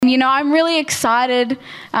I'm really excited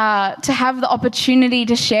to have the opportunity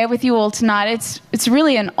to share with you all tonight. It's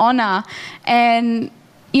really an honor. And,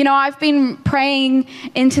 I've been praying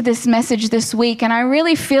into this message this week, and I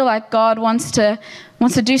really feel like God wants to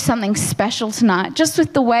do something special tonight, just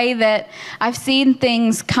with the way that I've seen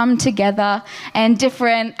things come together and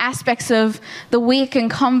different aspects of the week and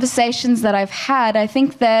conversations that I've had. I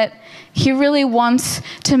think that He really wants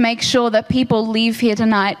to make sure that people leave here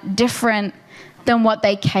tonight different than what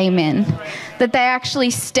they came in, that they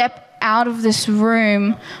actually step out of this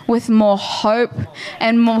room with more hope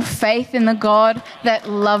and more faith in the God that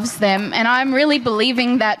loves them. And I'm really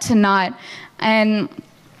believing that tonight. And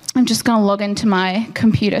I'm just going to log into my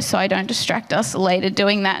computer so I don't distract us later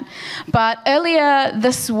doing that. But earlier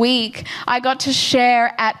this week, I got to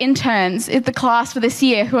share at interns at the class for this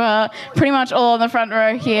year, who are pretty much all in the front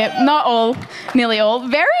row here. Not all, nearly all.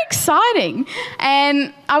 Very exciting.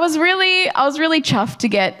 And I was really chuffed to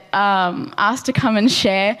get asked to come and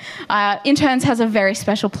share. Interns has a very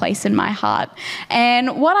special place in my heart.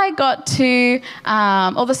 And what I got to,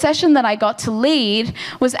 or the session that I got to lead,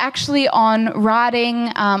 was actually on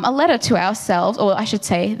writing a letter to ourselves, or I should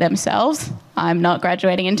say themselves. I'm not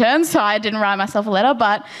graduating interns, so I didn't write myself a letter,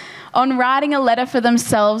 but on writing a letter for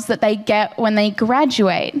themselves that they get when they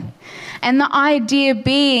graduate. And the idea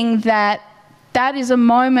being that is a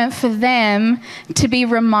moment for them to be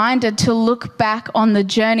reminded to look back on the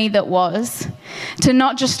journey that was, to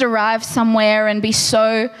not just arrive somewhere and be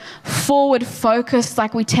so forward focused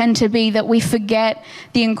like we tend to be that we forget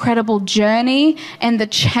the incredible journey and the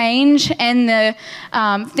change and the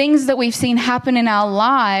things that we've seen happen in our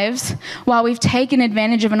lives while we've taken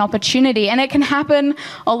advantage of an opportunity. And it can happen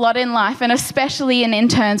a lot in life, and especially in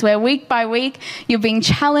interns, where week by week you're being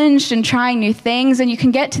challenged and trying new things, and you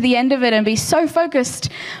can get to the end of it and be so focused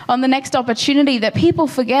on the next opportunity that people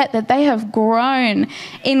forget that they have grown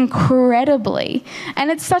incredibly.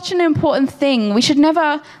 And it's such an important thing. We should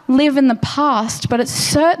never live in the past, but it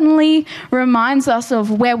certainly reminds us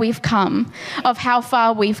of where we've come, of how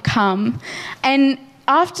far we've come. And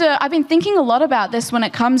I've been thinking a lot about this when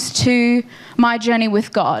it comes to my journey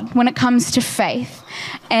with God, when it comes to faith.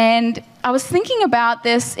 And I was thinking about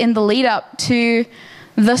this in the lead up to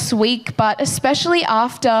this week, but especially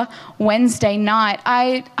after Wednesday night.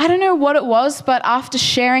 I don't know what it was, but after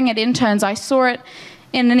sharing at interns, I saw it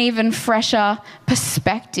in an even fresher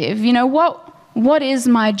perspective. What is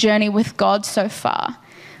my journey with God so far?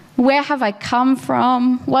 Where have I come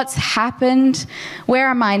from? What's happened? Where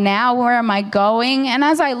am I now? Where am I going? And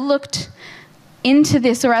as I looked into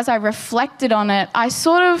this, or as I reflected on it, I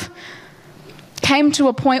sort of came to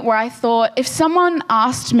a point where I thought, if someone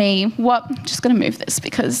asked me I'm just going to move this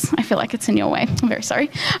because I feel like it's in your way. I'm very sorry.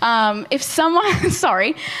 If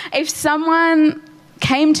someone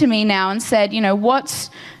came to me now and said, what's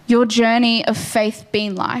your journey of faith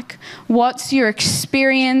been like? What's your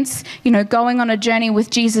experience, going on a journey with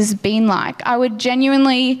Jesus been like? I would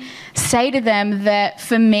genuinely say to them that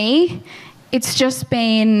for me, it's just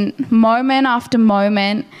been moment after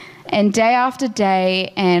moment and day after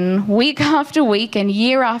day and week after week and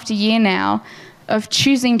year after year now of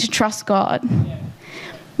choosing to trust God.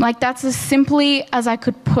 Like, that's as simply as I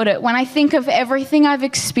could put it. When I think of everything I've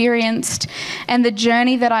experienced and the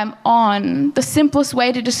journey that I'm on, the simplest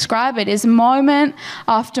way to describe it is moment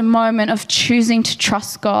after moment of choosing to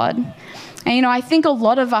trust God. And, I think a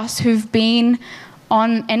lot of us who've been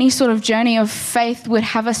on any sort of journey of faith would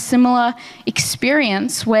have a similar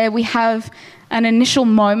experience where we have an initial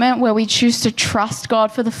moment where we choose to trust God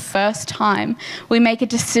for the first time. We make a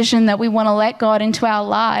decision that we want to let God into our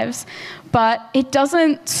lives, but it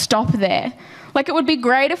doesn't stop there. Like, it would be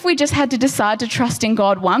great if we just had to decide to trust in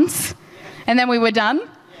God once and then we were done.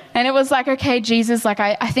 And it was like, okay, Jesus, like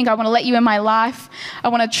I think I want to let you in my life. I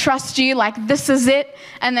want to trust you, like this is it.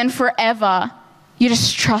 And then forever, you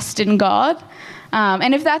just trust in God.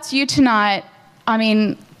 And if that's you tonight,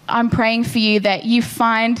 I'm praying for you that you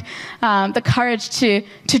find the courage to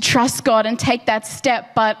trust God and take that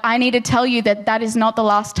step. But I need to tell you that is not the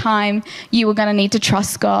last time you are going to need to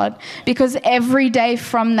trust God, because every day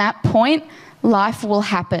from that point, life will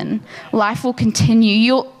happen. Life will continue.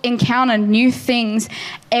 You'll encounter new things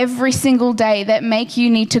every single day that make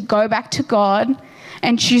you need to go back to God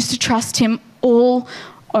and choose to trust Him all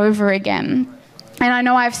over again. And I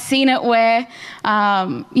know I've seen it where,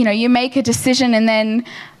 you make a decision and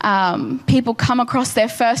then people come across their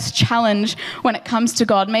first challenge when it comes to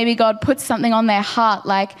God. Maybe God puts something on their heart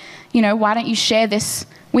like, why don't you share this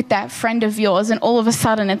with that friend of yours? And all of a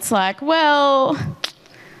sudden it's like, well,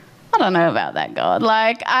 I don't know about that, God.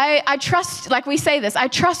 Like, I trust, like we say this, I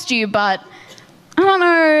trust you, but I don't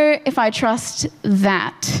know if I trust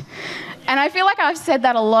that. And I feel like I've said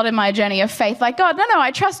that a lot in my journey of faith. Like, God, no,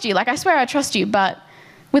 I trust you. Like, I swear I trust you. But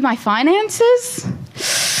with my finances,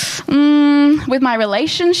 with my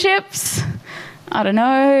relationships, I don't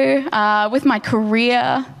know, with my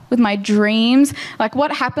career, with my dreams. Like,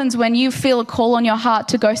 what happens when you feel a call on your heart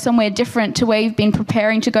to go somewhere different to where you've been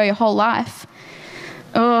preparing to go your whole life?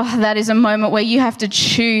 Oh, that is a moment where you have to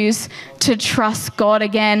choose to trust God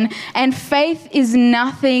again. And faith is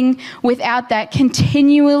nothing without that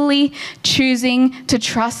continually choosing to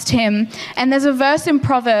trust Him. And there's a verse in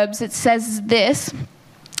Proverbs, it says this.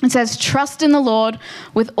 It says, trust in the Lord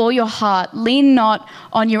with all your heart. Lean not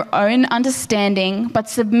on your own understanding, but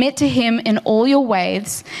submit to Him in all your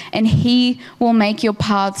ways, and He will make your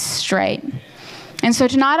paths straight. And so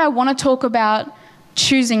tonight I want to talk about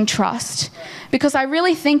choosing trust, because I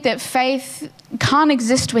really think that faith can't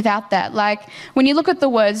exist without that. Like, when you look at the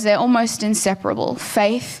words, they're almost inseparable.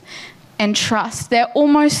 Faith and trust, they're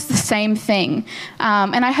almost the same thing.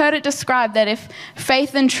 And I heard it described that if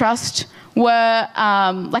faith and trust were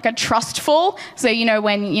like a trust fall, so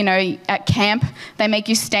when at camp they make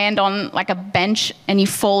you stand on like a bench and you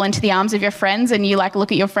fall into the arms of your friends and you like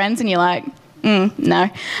look at your friends and you're like, no.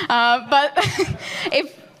 But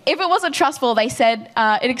if it was a trust fall, they said,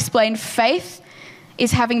 it explained faith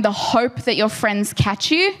is having the hope that your friends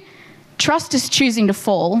catch you. Trust is choosing to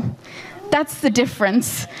fall. That's the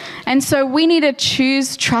difference. And so we need to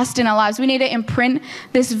choose trust in our lives. We need to imprint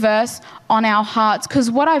this verse on our hearts, because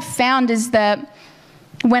what I've found is that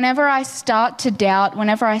whenever I start to doubt,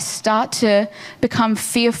 whenever I start to become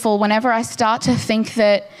fearful, whenever I start to think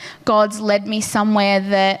that God's led me somewhere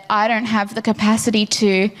that I don't have the capacity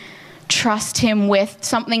to trust Him with,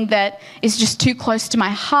 something that is just too close to my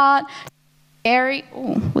heart, scary,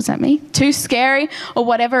 was that me? Too scary, or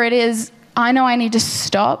whatever it is, I know I need to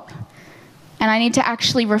stop. And I need to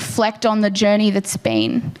actually reflect on the journey that's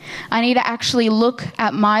been. I need to actually look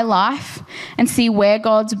at my life and see where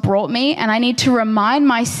God's brought me. And I need to remind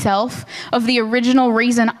myself of the original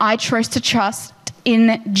reason I chose to trust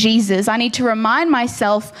in Jesus. I need to remind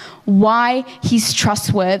myself why He's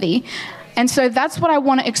trustworthy. And so that's what I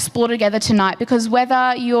want to explore together tonight, because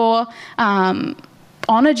whether you're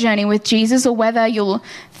on a journey with Jesus or whether you're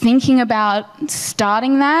thinking about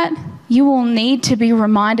starting that, you will need to be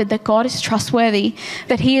reminded that God is trustworthy,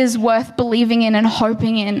 that He is worth believing in and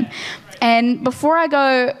hoping in. And before I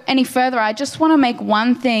go any further, I just want to make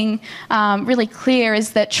one thing really clear,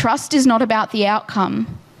 is that trust is not about the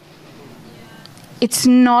outcome. It's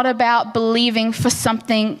not about believing for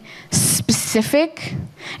something specific.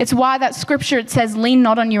 It's why that scripture, it says, lean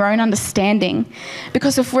not on your own understanding.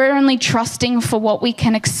 Because if we're only trusting for what we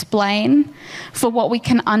can explain, for what we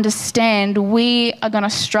can understand, we are going to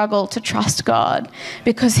struggle to trust God,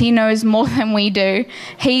 because He knows more than we do.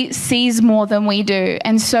 He sees more than we do.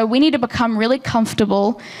 And so we need to become really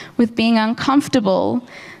comfortable with being uncomfortable,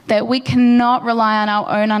 that we cannot rely on our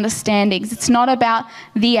own understandings. It's not about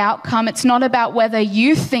the outcome. It's not about whether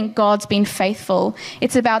you think God's been faithful.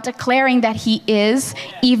 It's about declaring that He is,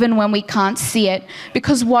 even when we can't see it.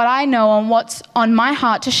 Because what I know and what's on my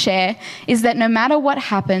heart to share is that no matter what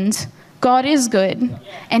happens, God is good,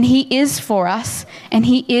 and He is for us, and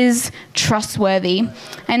He is trustworthy.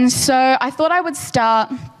 And so I thought I would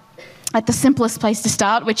start at the simplest place to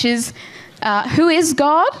start, which is, who is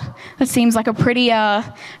God? That seems like a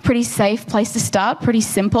pretty safe place to start, pretty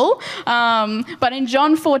simple. But in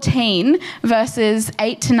John 14, verses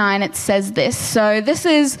 8 to 9, it says this. So this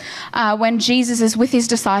is when Jesus is with His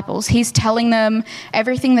disciples. He's telling them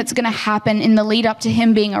everything that's going to happen in the lead up to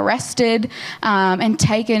Him being arrested and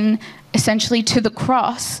taken essentially to the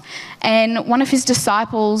cross. And one of His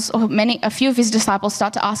disciples, or a few of His disciples,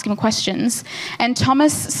 start to ask Him questions. And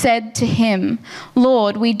Thomas said to Him,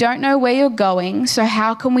 Lord, we don't know where you're going, so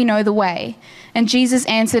how can we know the way? And Jesus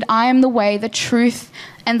answered, I am the way, the truth,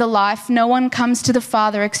 and the life. No one comes to the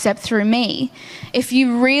Father except through me. If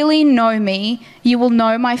you really know me, you will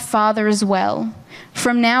know my Father as well.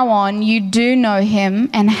 From now on, you do know Him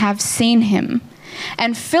and have seen Him.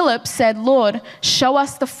 And Philip said, Lord, show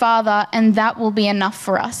us the Father, and that will be enough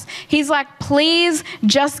for us. He's like, please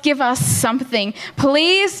just give us something.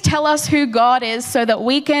 Please tell us who God is so that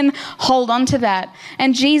we can hold on to that.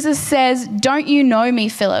 And Jesus says, don't you know me,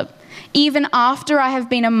 Philip? Even after I have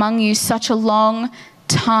been among you such a long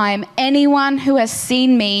time, anyone who has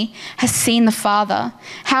seen me has seen the Father.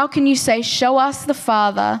 How can you say, show us the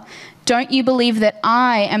Father? Don't you believe that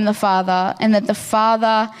I am the Father and that the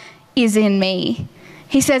Father is in me?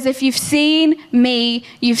 He says, if you've seen me,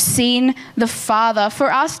 you've seen the Father.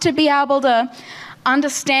 For us to be able to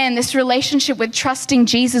understand this relationship with trusting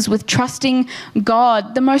Jesus, with trusting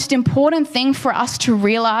God, the most important thing for us to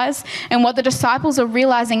realize, and what the disciples are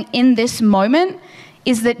realizing in this moment,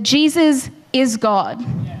 is that Jesus is God.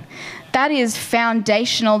 That is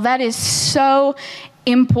foundational. That is so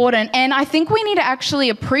important. And I think we need to actually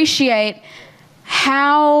appreciate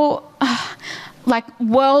how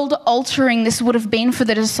world altering this would have been for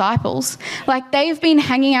the disciples. Like, they've been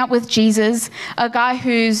hanging out with Jesus, a guy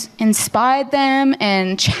who's inspired them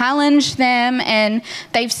and challenged them, and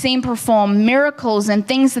they've seen perform miracles and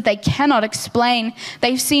things that they cannot explain.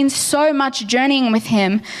 They've seen so much journeying with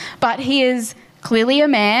him, but he is clearly a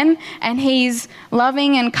man, and he's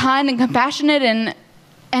loving and kind and compassionate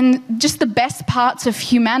and just the best parts of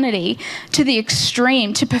humanity to the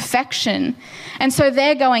extreme, to perfection. And so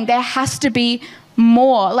they're going, there has to be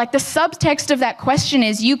more. Like, the subtext of that question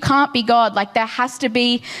is, you can't be God. Like, there has to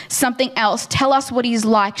be something else. Tell us what he's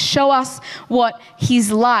like. Show us what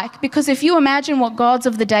he's like. Because if you imagine what gods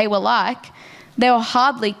of the day were like, they were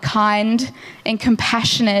hardly kind and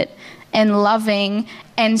compassionate and loving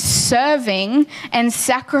and serving and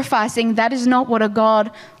sacrificing. That is not what a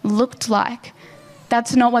God looked like.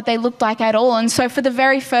 That's not what they looked like at all. And so for the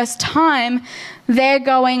very first time, they're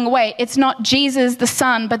going, wait, it's not Jesus the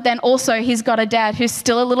son, but then also he's got a dad who's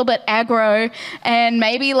still a little bit aggro and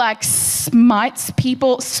maybe like smotes,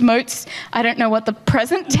 I don't know what the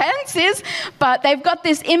present tense is, but they've got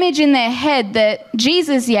this image in their head that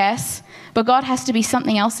Jesus, yes, but God has to be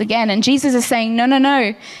something else again. And Jesus is saying,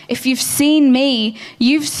 no. If you've seen me,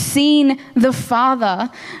 you've seen the Father.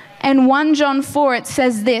 And 1 John 4, it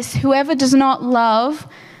says this: whoever does not love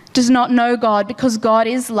does not know God, because God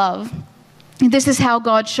is love. This is how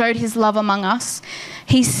God showed his love among us.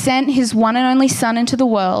 He sent his one and only Son into the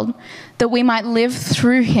world that we might live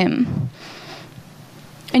through him.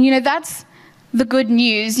 And that's the good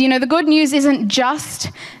news. The good news isn't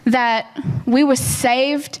just that we were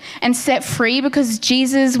saved and set free because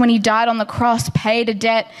Jesus, when he died on the cross, paid a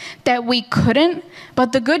debt that we couldn't.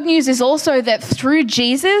 But the good news is also that through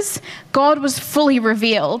Jesus, God was fully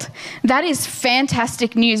revealed. That is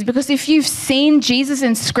fantastic news, because if you've seen Jesus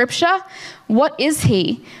in Scripture, what is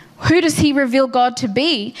he? Who does he reveal God to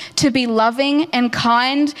be? To be loving and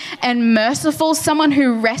kind and merciful, someone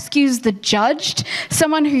who rescues the judged,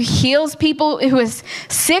 someone who heals people who are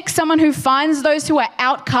sick, someone who finds those who are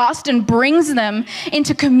outcast and brings them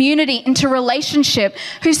into community, into relationship,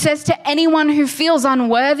 who says to anyone who feels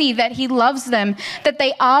unworthy that he loves them, that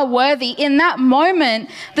they are worthy. In that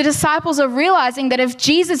moment, the disciples are realizing that if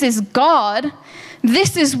Jesus is God,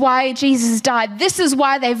 this is why Jesus died. This is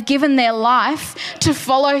why they've given their life to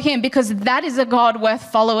follow him, because that is a God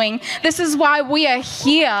worth following. This is why we are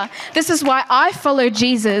here. This is why I follow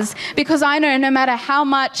Jesus, because I know no matter how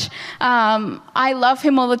much I love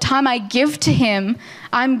him all the time, I give to him,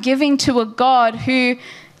 I'm giving to a God who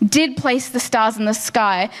did place the stars in the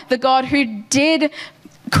sky, the God who did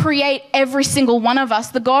create every single one of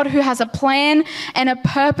us, the God who has a plan and a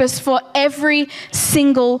purpose for every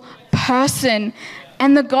single person,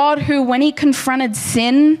 and the God who, when he confronted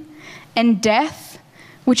sin and death,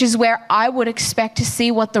 which is where I would expect to see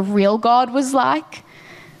what the real God was like,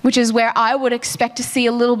 which is where I would expect to see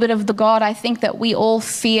a little bit of the God I think that we all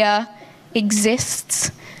fear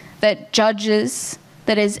exists, that judges,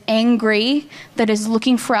 that is angry, that is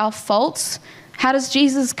looking for our faults. How does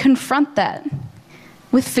Jesus confront that?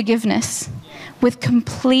 With forgiveness, with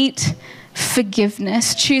complete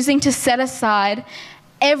forgiveness, choosing to set aside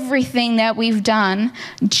everything that we've done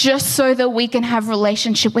just so that we can have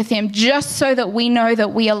relationship with him, just so that we know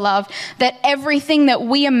that we are loved, that everything that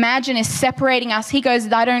we imagine is separating us, he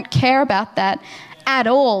goes, I don't care about that at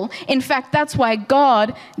all. In fact, that's why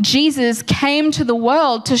God, Jesus, came to the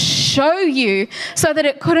world to show you, so that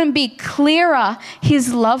it couldn't be clearer,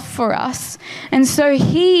 his love for us. And so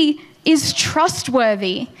he is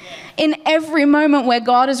trustworthy. In every moment where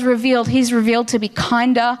God is revealed, he's revealed to be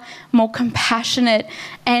kinder, more compassionate,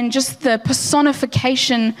 and just the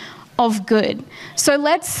personification of good. So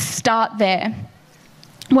let's start there.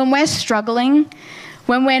 When we're struggling,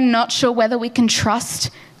 when we're not sure whether we can trust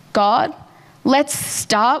God, let's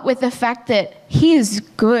start with the fact that he is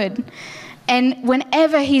good. And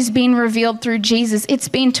whenever he's been revealed through Jesus, it's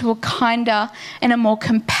been to a kinder and a more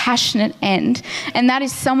compassionate end. And that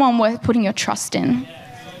is someone worth putting your trust in.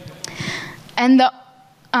 And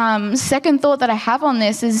the second thought that I have on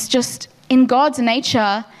this is just, in God's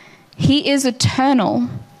nature, he is eternal.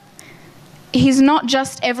 He's not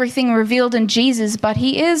just everything revealed in Jesus, but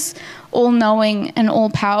he is all-knowing and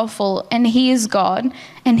all-powerful, and he is God,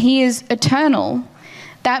 and he is eternal.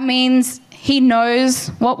 That means he knows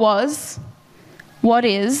what was, what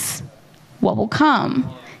is, what will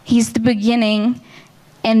come. He's the beginning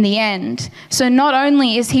and the end. So not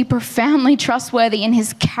only is he profoundly trustworthy in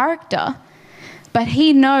his character, but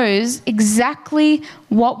he knows exactly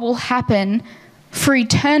what will happen for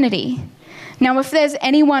eternity. Now, if there's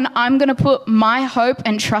anyone I'm going to put my hope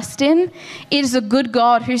and trust in, it is a good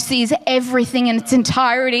God who sees everything in its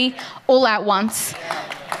entirety all at once.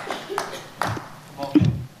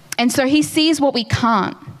 And so he sees what we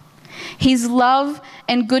can't. His love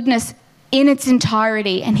and goodness in its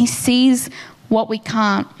entirety, and he sees what we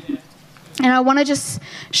can't. And I want to just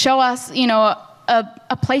show us,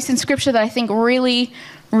 a place in Scripture that I think really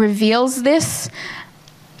reveals this.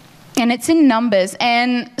 And it's in Numbers.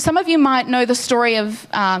 And some of you might know the story of,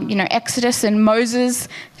 Exodus and Moses.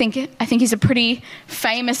 I think he's a pretty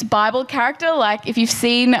famous Bible character. Like, if you've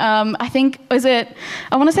seen, I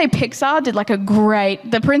want to say Pixar did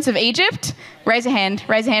The Prince of Egypt. Raise a hand,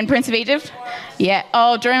 Prince of Egypt. Yeah.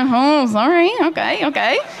 Oh, sorry.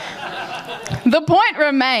 Okay. The point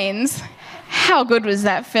remains, how good was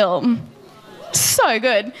that film? So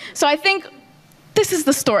good. So I think this is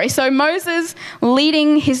the story. So Moses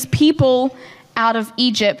leading his people out of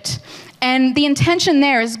Egypt. And the intention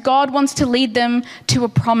there is God wants to lead them to a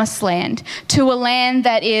promised land, to a land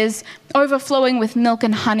that is overflowing with milk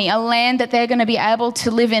and honey, a land that they're going to be able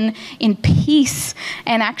to live in peace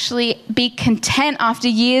and actually be content after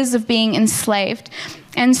years of being enslaved.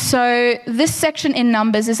 And so this section in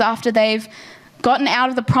Numbers is after they've gotten out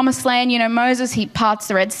of the promised land. Moses, he parts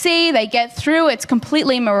the Red Sea, they get through, it's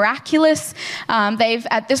completely miraculous. They've,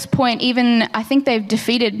 at this point, I think they've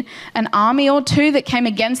defeated an army or two that came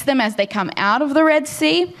against them as they come out of the Red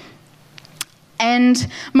Sea.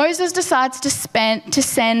 And Moses decides to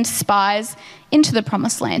send spies into the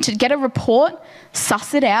promised land to get a report,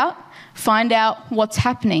 suss it out, find out what's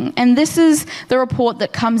happening. And this is the report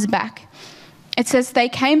that comes back. It says, they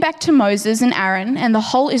came back to Moses and Aaron and the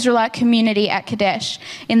whole Israelite community at Kadesh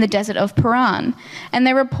in the desert of Paran. And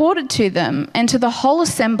they reported to them and to the whole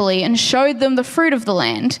assembly and showed them the fruit of the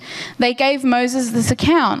land. They gave Moses this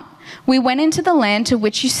account. We went into the land to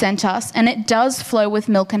which you sent us, and it does flow with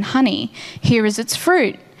milk and honey. Here is its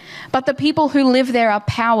fruit. But the people who live there are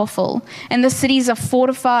powerful, and the cities are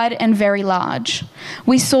fortified and very large.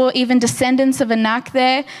 We saw even descendants of Anak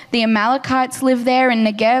there. The Amalekites live there in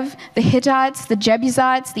Negev. The Hittites, the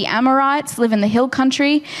Jebusites, the Amorites live in the hill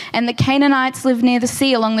country, and the Canaanites live near the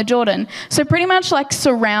sea along the Jordan. So pretty much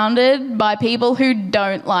surrounded by people who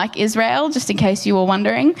don't like Israel, just in case you were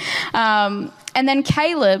wondering. And then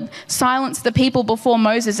Caleb silenced the people before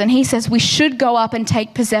Moses, and he says, we should go up and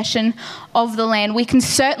take possession of the land. We can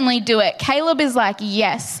certainly do it. Caleb is like,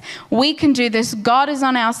 yes, we can do this. God is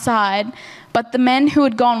on our side. But the men who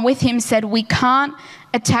had gone with him said, we can't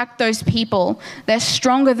attack those people. They're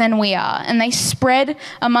stronger than we are. And they spread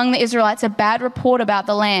among the Israelites a bad report about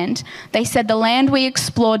the land. They said, the land we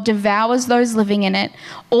explored devours those living in it.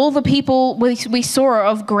 All the people we saw are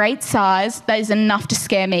of great size. That is enough to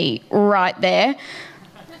scare me right there.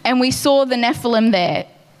 And we saw the Nephilim there.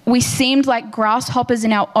 We seemed like grasshoppers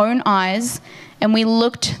in our own eyes, and we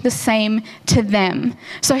looked the same to them.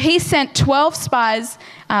 So he sent 12 spies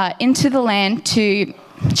into the land to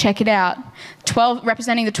check it out. 12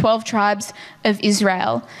 representing the 12 tribes of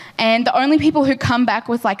Israel. And the only people who come back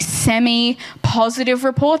with semi-positive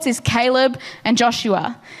reports is Caleb and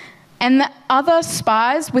Joshua. And the other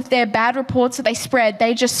spies, with their bad reports that they spread,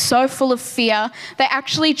 they're just so full of fear. They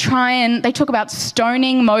actually they talk about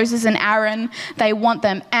stoning Moses and Aaron. They want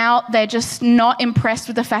them out. They're just not impressed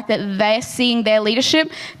with the fact that they're seeing their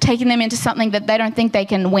leadership taking them into something that they don't think they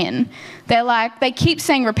can win. They keep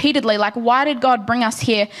saying repeatedly, why did God bring us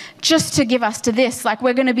here just to give us to this?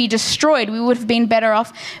 We're going to be destroyed. We would have been better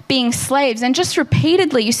off being slaves. And just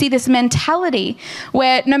repeatedly, you see this mentality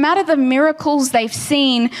where no matter the miracles they've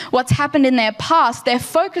seen, what's happened in their past, they're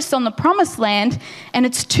focused on the promised land, and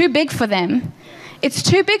it's too big for them. It's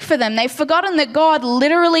too big for them. They've forgotten that God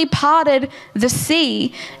literally parted the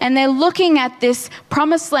sea, and they're looking at this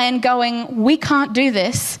promised land going, we can't do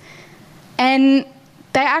this. And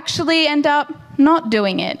they actually end up not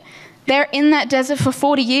doing it. They're in that desert for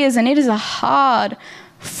 40 years, and it is a hard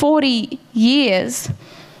 40 years.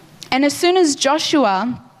 And as soon as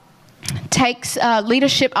Joshua takes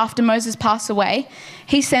leadership after Moses passed away,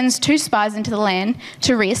 he sends 2 spies into the land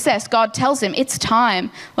to reassess. God tells him, it's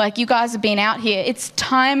time. You guys have been out here. It's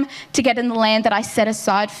time to get in the land that I set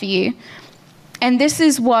aside for you. And this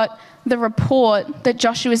is what the report that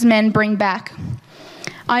Joshua's men bring back.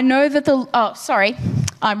 I know that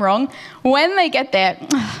I'm wrong. When they get there,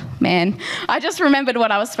 I just remembered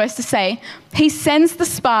what I was supposed to say. He sends the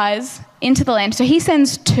spies into the land. So he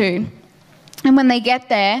sends 2. And when they get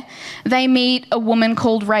there, they meet a woman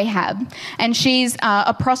called Rahab, and she's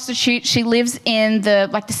a prostitute. She lives in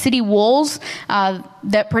the city walls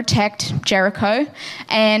that protect Jericho,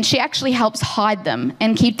 and she actually helps hide them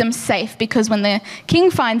and keep them safe, because when the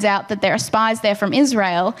king finds out that there are spies there from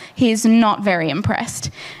Israel, he is not very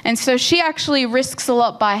impressed. And so she actually risks a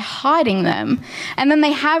lot by hiding them. And then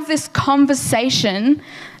they have this conversation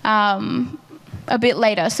a bit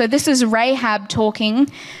later. So this is Rahab talking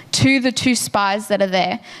to the two spies that are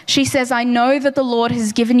there. She says, "I know that the Lord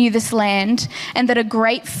has given you this land, and that a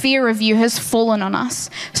great fear of you has fallen on us,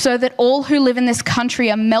 so that all who live in this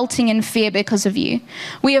country are melting in fear because of you.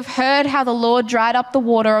 We have heard how the Lord dried up the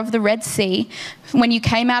water of the Red Sea when you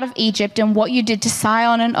came out of Egypt, and what you did to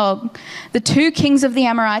Sihon and Og, the two kings of the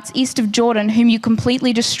Amorites east of Jordan, whom you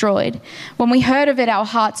completely destroyed. When we heard of it, our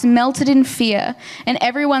hearts melted in fear, and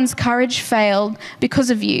everyone's courage failed because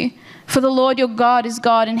of you. For the Lord your God is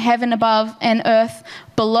God in heaven above and earth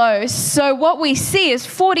below." So what we see is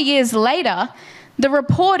 40 years later, the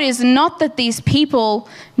report is not that these people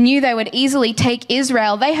knew they would easily take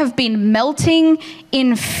Israel. They have been melting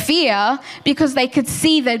in fear because they could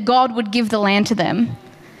see that God would give the land to them.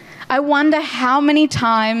 I wonder how many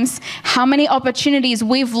times, how many opportunities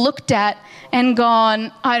we've looked at and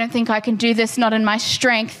gone, "I don't think I can do this, not in my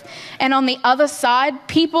strength." And on the other side,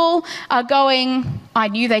 people are going, "I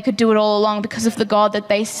knew they could do it all along because of the God that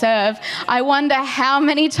they serve." I wonder how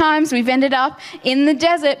many times we've ended up in the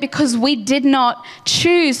desert because we did not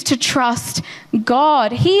choose to trust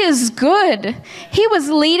God. He is good. He was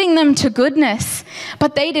leading them to goodness,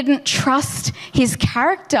 but they didn't trust his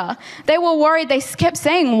character. They were worried. They kept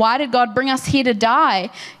saying, "Why did God bring us here to die?"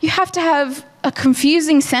 You have to have a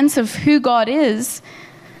confusing sense of who God is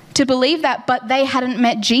to believe that, but they hadn't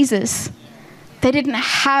met Jesus. They didn't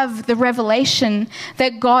have the revelation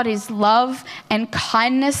that God is love and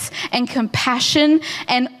kindness and compassion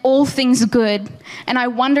and all things good. And I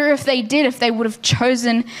wonder if they did, if they would have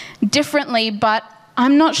chosen differently, but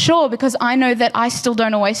I'm not sure, because I know that I still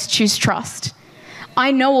don't always choose trust.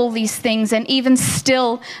 I know all these things, and even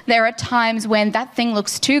still, there are times when that thing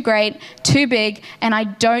looks too great, too big, and I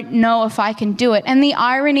don't know if I can do it. And the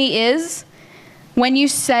irony is, when you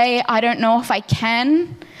say, "I don't know if I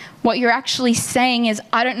can," what you're actually saying is,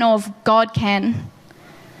 "I don't know if God can."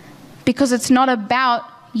 Because it's not about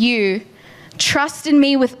you. Trust in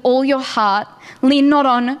me with all your heart. Lean not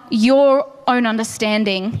on your own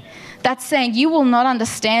understanding. That's saying you will not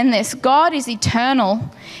understand this. God is eternal.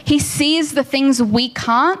 He sees the things we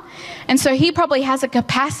can't. And so he probably has a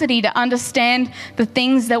capacity to understand the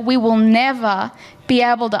things that we will never be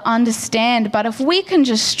able to understand. But if we can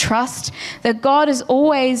just trust that God is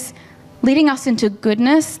always leading us into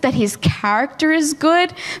goodness, that his character is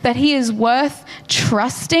good, that he is worth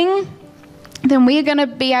trusting, then we are going to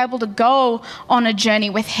be able to go on a journey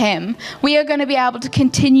with him. We are going to be able to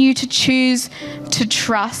continue to choose to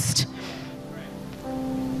trust.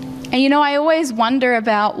 And I always wonder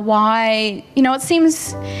about why, it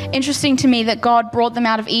seems interesting to me that God brought them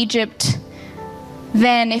out of Egypt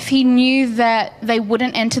then if he knew that they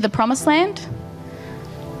wouldn't enter the promised land.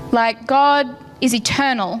 Like, God is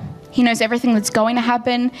eternal. He knows everything that's going to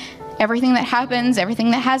happen, everything that happens,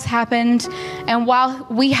 everything that has happened. And while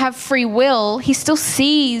we have free will, he still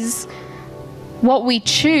sees what we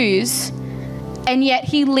choose, and yet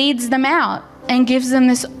he leads them out and gives them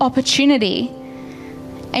this opportunity.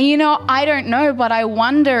 And I don't know, but I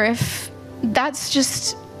wonder if that's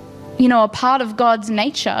just, a part of God's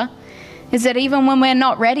nature, is that even when we're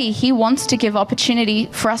not ready, he wants to give opportunity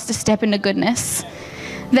for us to step into goodness.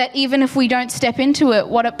 That even if we don't step into it,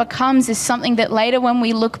 what it becomes is something that later when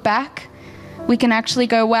we look back, we can actually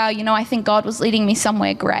go, wow, I think God was leading me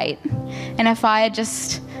somewhere great. And if I had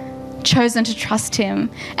just chosen to trust him.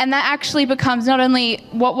 And that actually becomes not only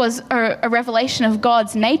what was a revelation of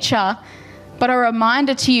God's nature, but a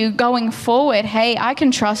reminder to you going forward, hey, I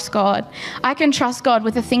can trust God. I can trust God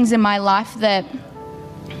with the things in my life that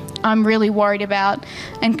I'm really worried about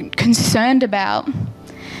and concerned about.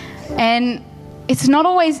 And it's not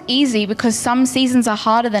always easy because some seasons are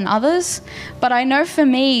harder than others. But I know for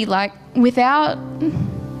me, without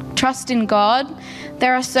trust in God,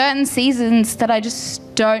 there are certain seasons that I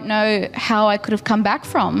just don't know how I could have come back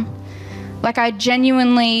from. I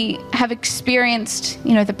genuinely have experienced,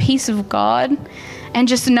 the peace of God, and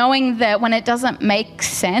just knowing that when it doesn't make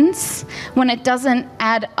sense, when it doesn't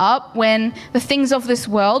add up, when the things of this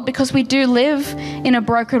world, because we do live in a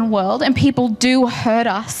broken world and people do hurt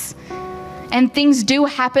us, and things do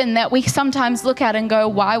happen that we sometimes look at and go,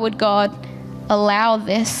 why would God allow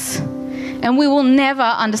this? And we will never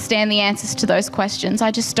understand the answers to those questions.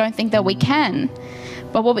 I just don't think that we can.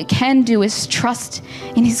 But what we can do is trust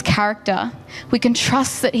in his character. We can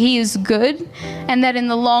trust that he is good and that in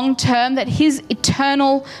the long term that his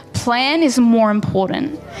eternal plan is more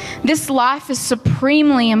important. This life is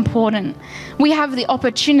supremely important. We have the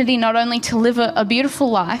opportunity not only to live a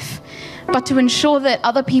beautiful life, but to ensure that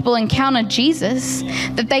other people encounter Jesus,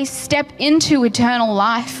 that they step into eternal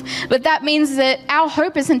life. But that means that our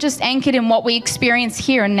hope isn't just anchored in what we experience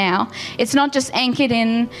here and now. It's not just anchored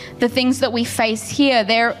in the things that we face here.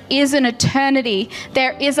 There is an eternity.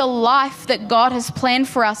 There is a life that God has planned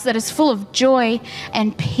for us that is full of joy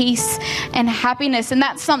and peace and happiness. And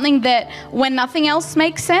that's something that when nothing else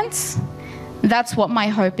makes sense, that's what my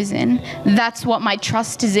hope is in. That's what my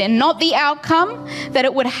trust is in. Not the outcome, that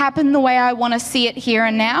it would happen the way I want to see it here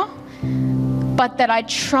and now, but that I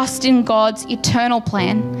trust in God's eternal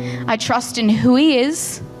plan. I trust in who he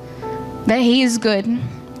is, that he is good.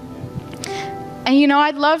 And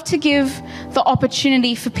I'd love to give the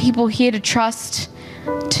opportunity for people here to trust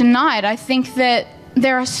tonight. I think that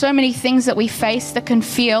there are so many things that we face that can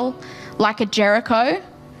feel like a Jericho,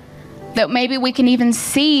 that maybe we can even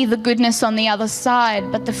see the goodness on the other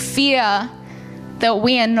side, but the fear that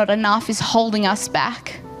we are not enough is holding us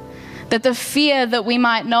back. That the fear that we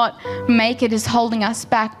might not make it is holding us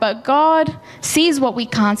back. But God sees what we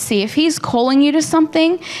can't see. If he's calling you to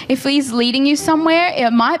something, if he's leading you somewhere,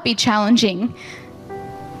 it might be challenging.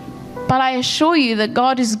 But I assure you that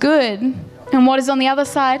God is good, and what is on the other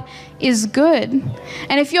side is good.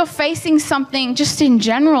 And if you're facing something just in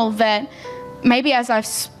general that maybe as I've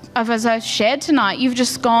shared tonight, you've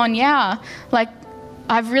just gone,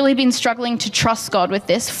 I've really been struggling to trust God with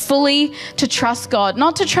this, fully to trust God.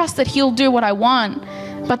 Not to trust that he'll do what I want,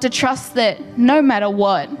 but to trust that no matter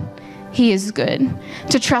what, he is good.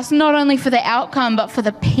 To trust not only for the outcome, but for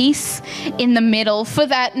the peace in the middle, for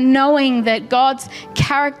that knowing that God's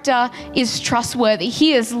character is trustworthy.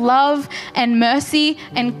 He is love and mercy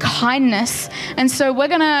and kindness. And so we're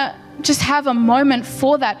going to just have a moment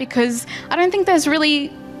for that, because I don't think there's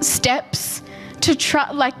really steps to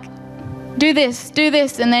trust, do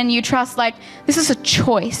this, and then you trust. This is a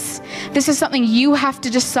choice. This is something you have to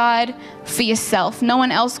decide for yourself. No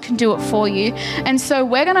one else can do it for you. And so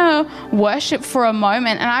we're going to worship for a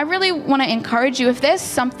moment, and I really want to encourage you, if there's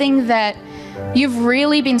something that you've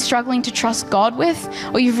really been struggling to trust God with,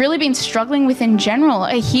 or you've really been struggling with in general,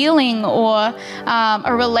 a healing or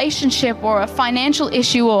a relationship or a financial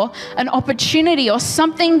issue or an opportunity or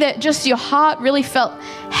something that just your heart really felt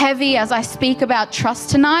heavy as I speak about trust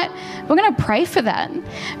tonight, we're going to pray for that.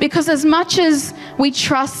 Because as much as we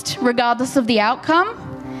trust regardless of the outcome,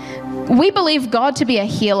 we believe God to be a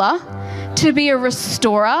healer, to be a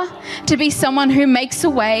restorer, to be someone who makes a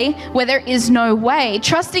way where there is no way.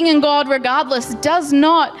 Trusting in God regardless does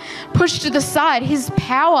not push to the side his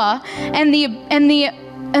power and the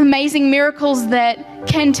amazing miracles that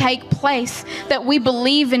can take place, that we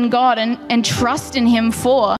believe in God and trust in him for.